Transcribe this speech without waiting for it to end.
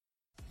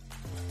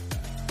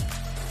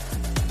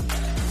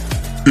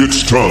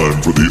It's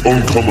time for the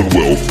Uncommon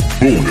Wealth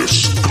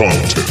bonus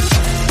content.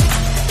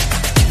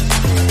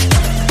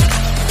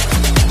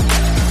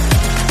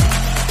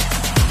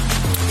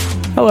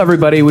 Hello,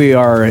 everybody. We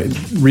are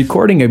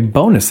recording a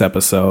bonus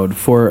episode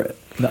for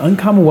the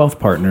Uncommon Wealth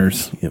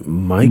Partners.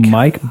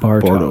 Mike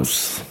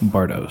Bartos.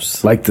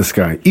 Like this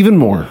guy. Even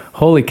more.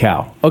 Holy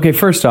cow. Okay,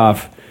 first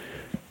off,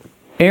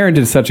 Aaron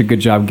did such a good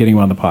job getting him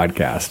on the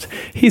podcast.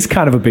 He's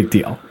kind of a big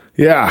deal.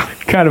 Yeah.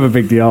 Kind of a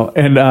big deal.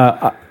 And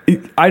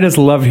I just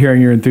loved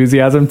hearing your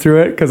enthusiasm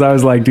through it because I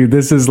was like, dude,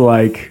 this is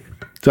like...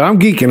 So I'm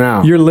geeking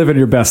out. You're living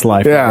your best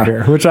life over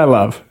here, which I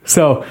love.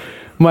 So...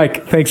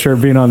 Mike, thanks for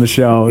being on the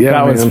show. Yeah,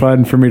 that was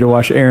fun for me to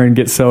watch Aaron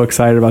get so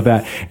excited about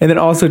that. And then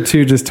also,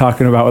 too, just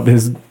talking about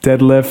his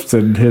deadlifts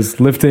and his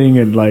lifting.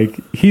 And, like,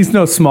 he's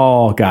no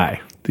small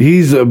guy.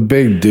 He's a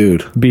big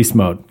dude. Beast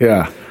mode.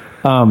 Yeah.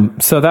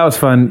 So that was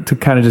fun to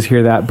kind of just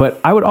hear that. But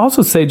I would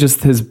also say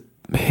just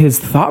his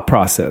thought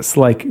process.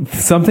 Like,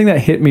 something that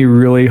hit me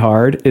really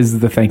hard is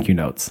the thank you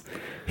notes.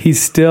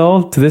 He's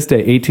still, to this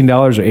day,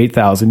 $18 or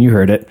 $8,000. You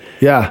heard it.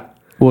 Yeah.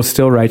 We'll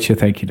still write you a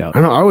thank you note. I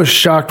know. I was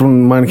shocked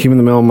when mine came in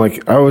the mail.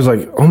 I was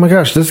like, oh my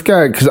gosh, this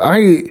guy, because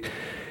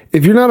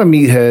if you're not a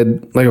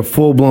meathead, like a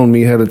full blown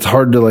meathead, it's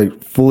hard to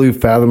like fully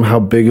fathom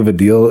how big of a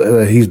deal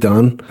that he's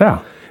done.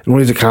 Yeah. And what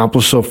he's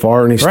accomplished so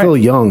far. And he's still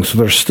young, so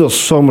there's still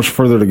so much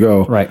further to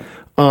go. Right.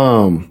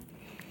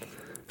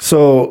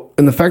 So,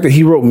 and the fact that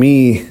he wrote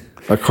me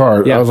a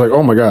card, I was like,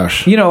 oh my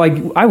gosh. You know, like,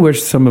 I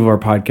wish some of our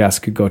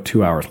podcasts could go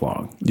 2 hours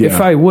long. Yeah. If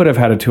I would have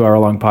had a 2 hour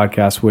long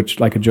podcast, which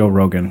like a Joe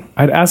Rogan,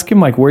 I'd ask him,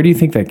 like, where do you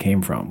think that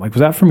came from? Like, was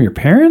that from your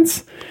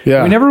parents?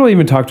 Yeah. We never really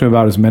even talked to him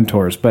about his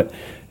mentors, but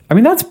I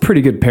mean, that's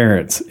pretty good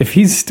parents. If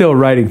he's still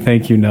writing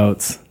thank you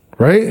notes.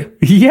 Right?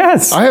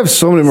 Yes. I have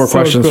so many more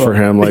questions for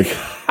him. Like,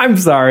 I'm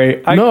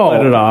sorry. I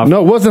cut it off.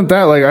 No, it wasn't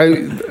that. Like,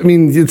 I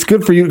mean, it's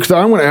good for you because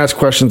I want to ask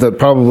questions that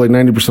probably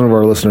 90% of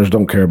our listeners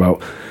don't care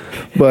about.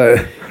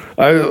 But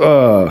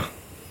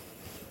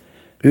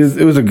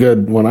it was a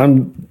good one.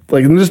 I'm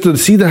like, just to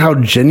see how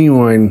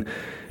genuine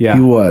he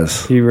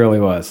was. He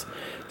really was.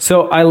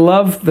 So I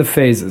love the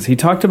phases. He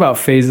talked about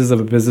phases of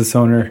a business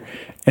owner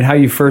and how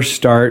you first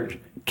start.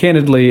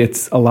 Candidly,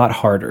 it's a lot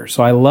harder.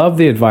 So I love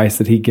the advice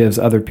that he gives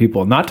other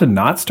people, not to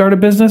not start a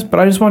business, but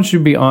I just want you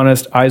to be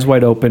honest, eyes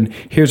wide open.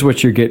 Here's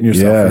what you're getting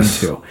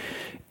yourself into.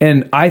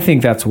 And I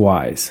think that's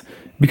wise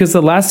because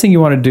the last thing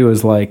you want to do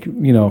is like,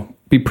 you know,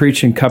 be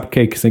preaching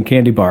cupcakes and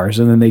candy bars,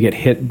 and then they get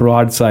hit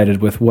broadsided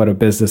with what a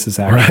business is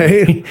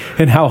actually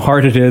and how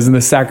hard it is and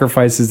the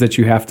sacrifices that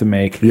you have to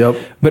make. Yep.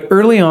 But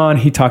early on,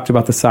 he talked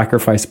about the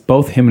sacrifice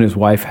both him and his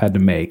wife had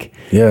to make.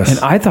 Yes. And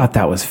I thought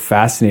that was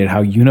fascinating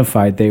how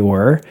unified they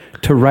were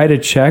to write a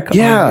check on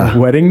their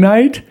wedding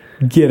night.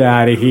 Get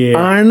out of here.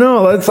 I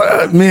know. That's,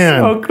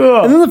 man. So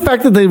cool. And then the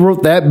fact that they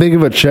wrote that big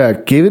of a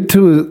check, gave it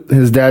to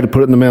his dad to put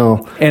it in the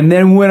mail. And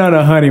then went on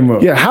a honeymoon.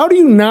 Yeah. How do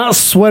you not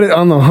sweat it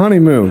on the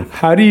honeymoon?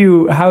 How do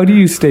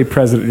you stay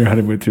present in your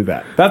honeymoon through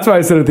that? That's why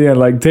I said at the end,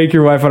 like, take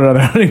your wife on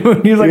another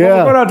honeymoon. He's like, well,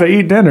 we're going out to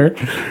eat dinner.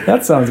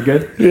 That sounds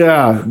good.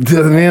 Yeah.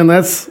 Man,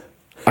 that's...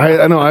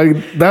 I know.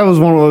 That was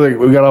one of the, like,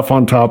 we got off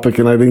on topic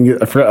and I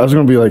forgot. I was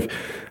going to be like,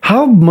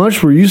 how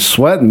much were you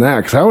sweating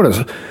that? Because I would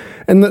have...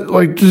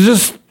 And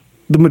just...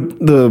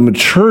 The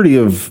maturity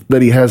of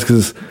that he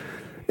has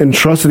and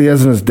trust that he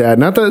has in his dad.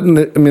 Not that,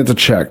 I mean, it's a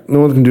check.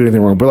 No one can do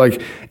anything wrong. But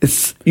like,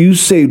 it's you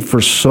saved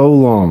for so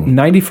long.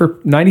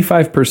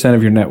 95%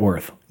 of your net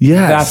worth.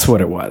 Yes. That's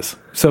what it was.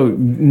 So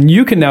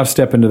you can now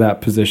step into that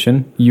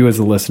position, you as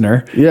a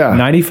listener. Yeah.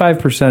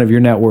 95% of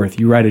your net worth,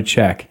 you write a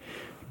check,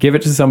 give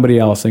it to somebody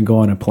else and go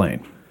on a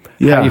plane.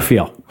 Yeah. How do you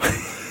feel?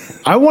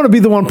 I want to be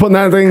the one putting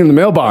that thing in the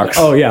mailbox.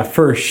 Oh, yeah,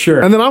 for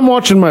sure. And then I'm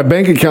watching my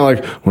bank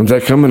account like, when's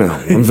that coming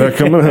out? When's that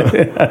coming out?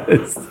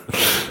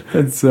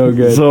 That's so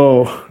good.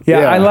 So, yeah,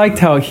 I liked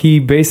how he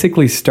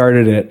basically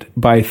started it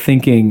by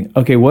thinking,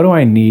 okay, what do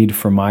I need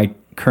for my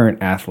current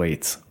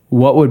athletes?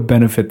 What would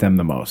benefit them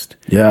the most?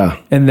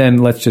 Yeah. And then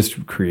let's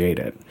just create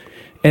it.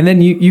 And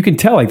then you can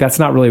tell, like, that's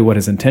not really what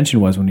his intention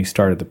was when he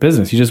started the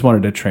business. He just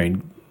wanted to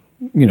train,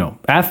 you know,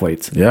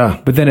 athletes.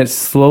 Yeah. But then it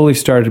slowly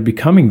started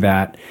becoming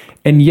that.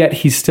 And yet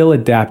he still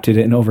adapted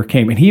it and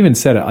overcame. And he even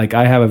said it, like,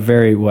 I have a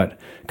very,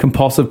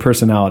 compulsive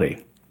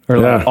personality or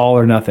like all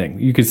or nothing.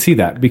 You could see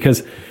that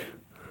because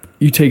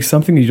you take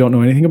something that you don't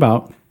know anything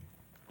about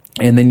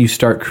and then you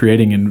start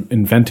creating and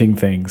inventing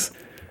things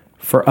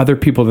for other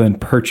people to then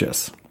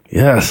purchase.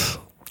 Yes.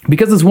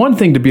 Because it's one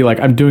thing to be like,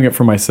 I'm doing it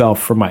for myself,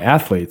 for my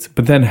athletes,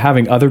 but then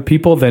having other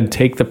people then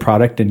take the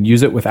product and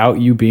use it without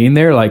you being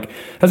there, like,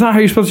 that's not how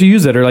you're supposed to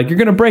use it, or like, you're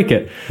going to break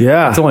it.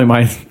 Yeah. It's only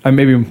I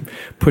may be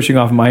pushing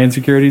off my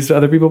insecurities to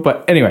other people,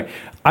 but anyway,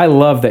 I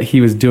love that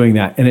he was doing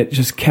that, and it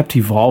just kept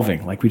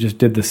evolving. Like, we just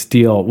did the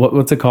steel,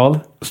 what's it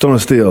called? Stone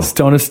of Steel.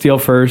 Stone of Steel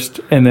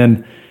first, and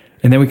then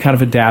we kind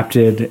of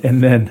adapted,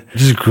 and then it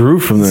just grew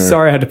from there.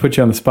 Sorry I had to put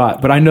you on the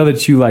spot, but I know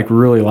that you like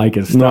really like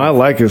his stuff. No, I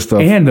like his stuff.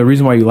 And the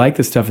reason why you like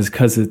this stuff is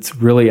because it's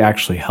really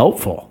actually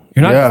helpful.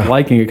 You're not just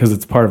liking it because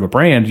it's part of a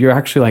brand. You're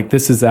actually like,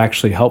 this is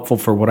actually helpful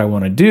for what I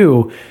want to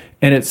do.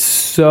 And it's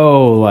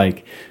so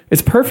like,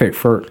 it's perfect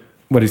for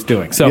what he's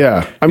doing. So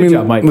Yeah, I good mean,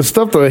 job, Mike. the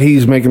stuff that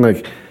he's making,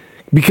 like,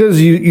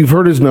 because you've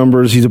heard his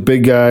numbers, he's a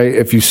big guy.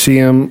 If you see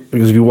him,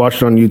 because if you watch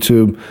it on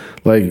YouTube,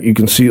 like, you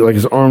can see, like,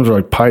 his arms are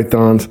like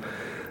pythons.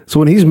 So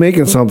when he's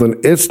making something,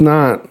 it's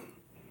not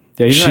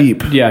he's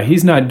cheap.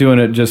 He's not doing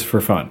it just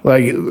for fun.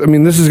 Like, I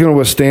mean, this is going to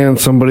withstand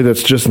somebody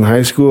that's just in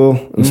high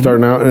school and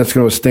starting out, and it's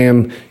going to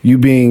withstand you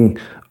being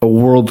a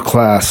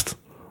world-class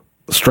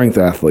strength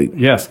athlete.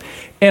 Yes.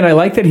 And I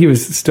like that he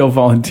was still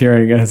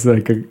volunteering as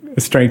like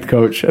a strength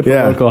coach at the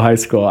local high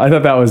school. I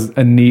thought that was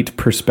a neat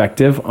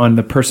perspective on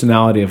the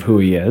personality of who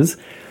he is.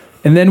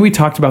 And then we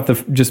talked about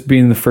just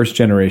being the first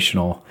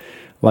generational,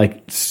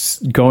 like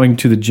going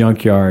to the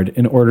junkyard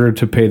in order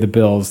to pay the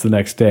bills the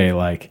next day.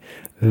 Like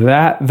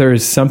that,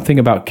 there's something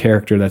about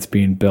character that's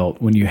being built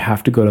when you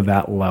have to go to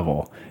that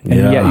level. And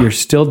yet you're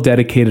still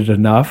dedicated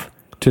enough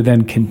to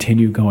then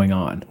continue going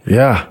on.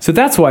 Yeah. So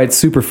that's why it's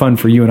super fun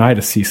for you and I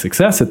to see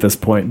success at this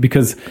point,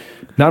 because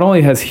not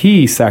only has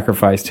he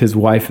sacrificed, his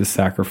wife has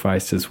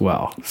sacrificed as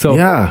well. So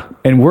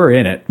and we're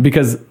in it,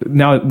 because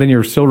now then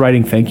you're still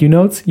writing thank you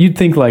notes. You'd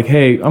think like,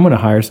 hey, I'm going to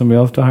hire somebody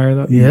else to hire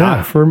that.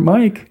 Not for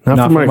Mike.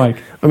 Not for Mike.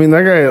 I mean,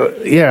 that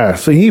guy,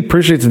 so he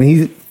appreciates it and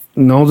he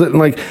knows it. And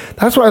like,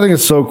 that's why I think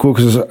it's so cool,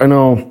 because I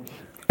know,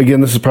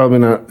 again, this is probably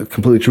not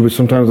completely true, but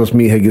sometimes us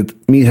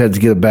meatheads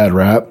get a bad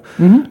rap.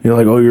 You know,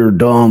 like, oh, you're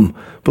dumb.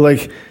 But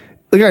like,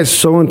 the guy's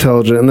so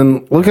intelligent, and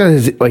then look at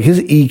his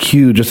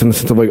EQ, just in the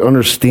sense of like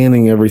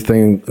understanding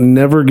everything,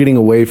 never getting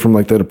away from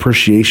like that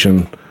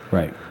appreciation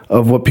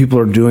of what people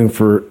are doing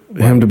for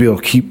him to be able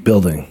to keep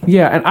building.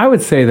 Yeah, and I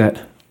would say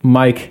that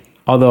Mike,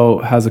 although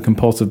has a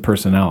compulsive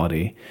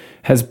personality,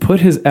 has put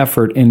his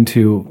effort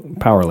into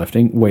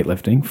powerlifting,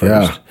 weightlifting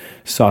first,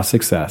 saw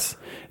success.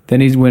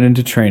 Then he went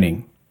into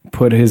training,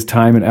 put his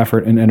time and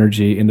effort and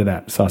energy into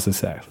that, saw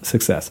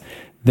success.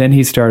 Then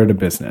he started a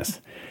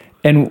business.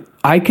 And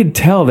I could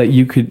tell that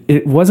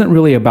it wasn't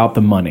really about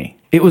the money.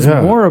 It was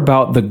more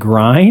about the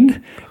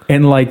grind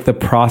and like the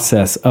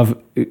process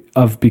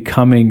of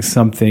becoming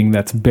something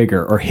that's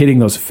bigger or hitting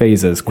those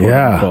phases, quote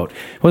unquote.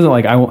 It wasn't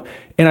like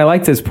and I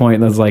like this point.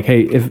 And I was like,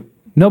 hey, if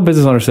no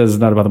business owner says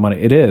it's not about the money,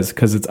 it is,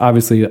 because it's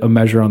obviously a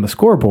measure on the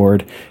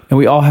scoreboard and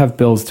we all have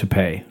bills to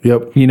pay.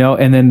 Yep. You know,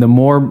 and then the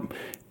more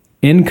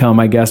income,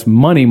 I guess,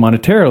 money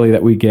monetarily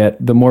that we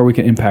get, the more we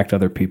can impact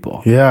other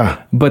people.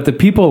 Yeah. But the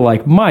people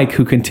like Mike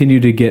who continue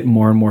to get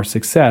more and more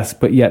success,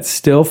 but yet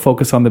still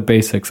focus on the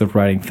basics of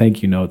writing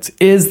thank you notes,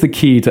 is the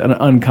key to an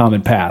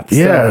uncommon path.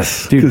 Yes.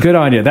 So, dude, good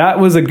on you. That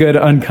was a good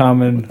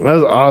uncommon. That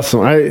was awesome.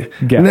 I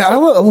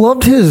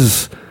loved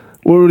his,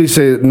 what would he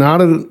say?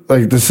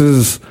 This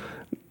is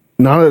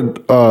not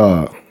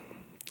a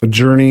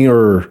journey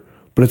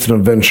but it's an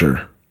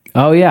adventure.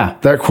 Oh, yeah.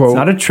 That quote. It's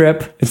not a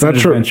trip. It's not an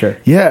adventure.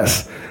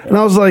 Yes. And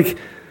I was like,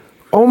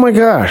 oh my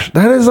gosh,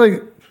 that is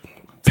like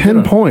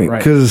pinpoint,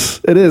 because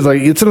it is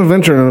like, it's an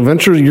adventure. And an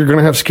adventure, you're going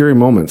to have scary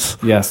moments.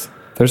 Yes.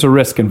 There's a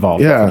risk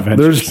involved. Yeah.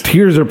 There's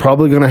tears are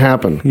probably going to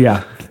happen.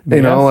 Yeah.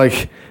 You know,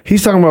 like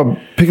he's talking about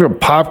picking up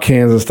pop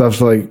cans and stuff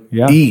to like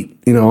eat,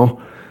 you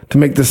know, to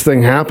make this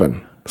thing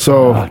happen.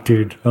 So,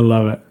 dude, I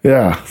love it.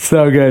 Yeah.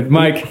 So good.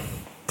 Mike,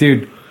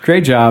 dude,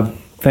 great job.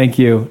 Thank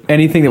you.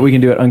 Anything that we can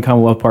do at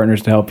Uncommon Wealth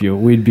Partners to help you,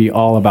 we'd be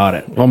all about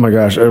it. Oh my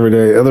gosh, every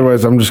day.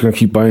 Otherwise, I'm just going to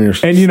keep buying your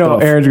stuff. And you know,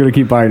 Aaron's going to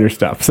keep buying your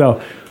stuff.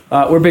 So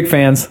we're big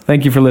fans.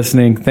 Thank you for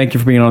listening. Thank you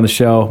for being on the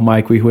show.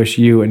 Mike, we wish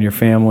you and your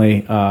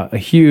family a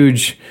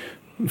huge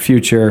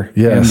future.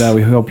 Yes. And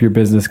we hope your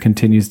business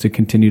continues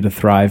to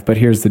thrive. But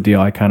here's the deal.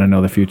 I kind of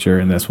know the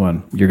future in this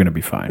one. You're going to be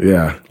fine.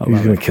 Yeah,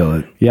 he's going to kill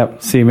it.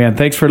 Yep. See you, man.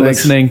 Thanks for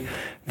listening.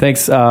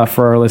 Thanks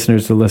for our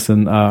listeners to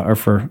listen or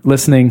for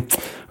listening.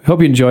 We hope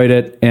you enjoyed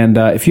it. And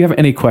if you have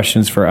any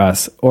questions for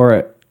us,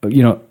 or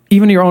you know,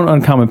 even your own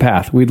uncommon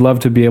path, we'd love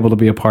to be able to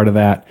be a part of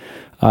that.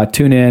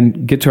 Tune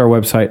in, get to our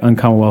website,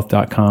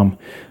 uncommonwealth.com,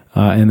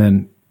 and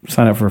then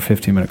sign up for a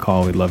 15-minute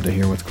call. We'd love to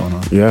hear what's going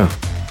on. Yeah.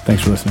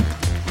 Thanks for listening.